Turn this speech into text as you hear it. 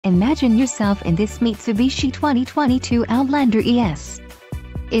Imagine yourself in this Mitsubishi 2022 Outlander ES.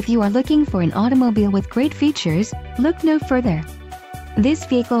 If you are looking for an automobile with great features, look no further. This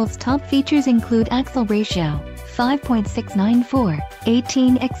vehicle's top features include axle ratio 5.694,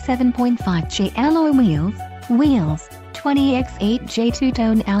 18x7.5J alloy wheels, 20x8J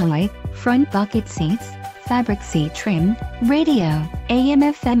two-tone alloy, front bucket seats, fabric seat trim, radio,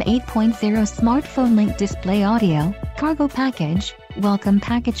 AM/FM 8.0 smartphone link display audio, cargo package, welcome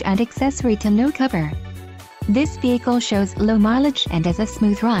package and accessory tonneau cover. This vehicle shows low mileage and has a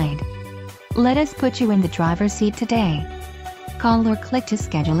smooth ride. Let us put you in the driver's seat today. Call or click to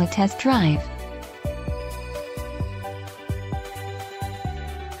schedule a test drive.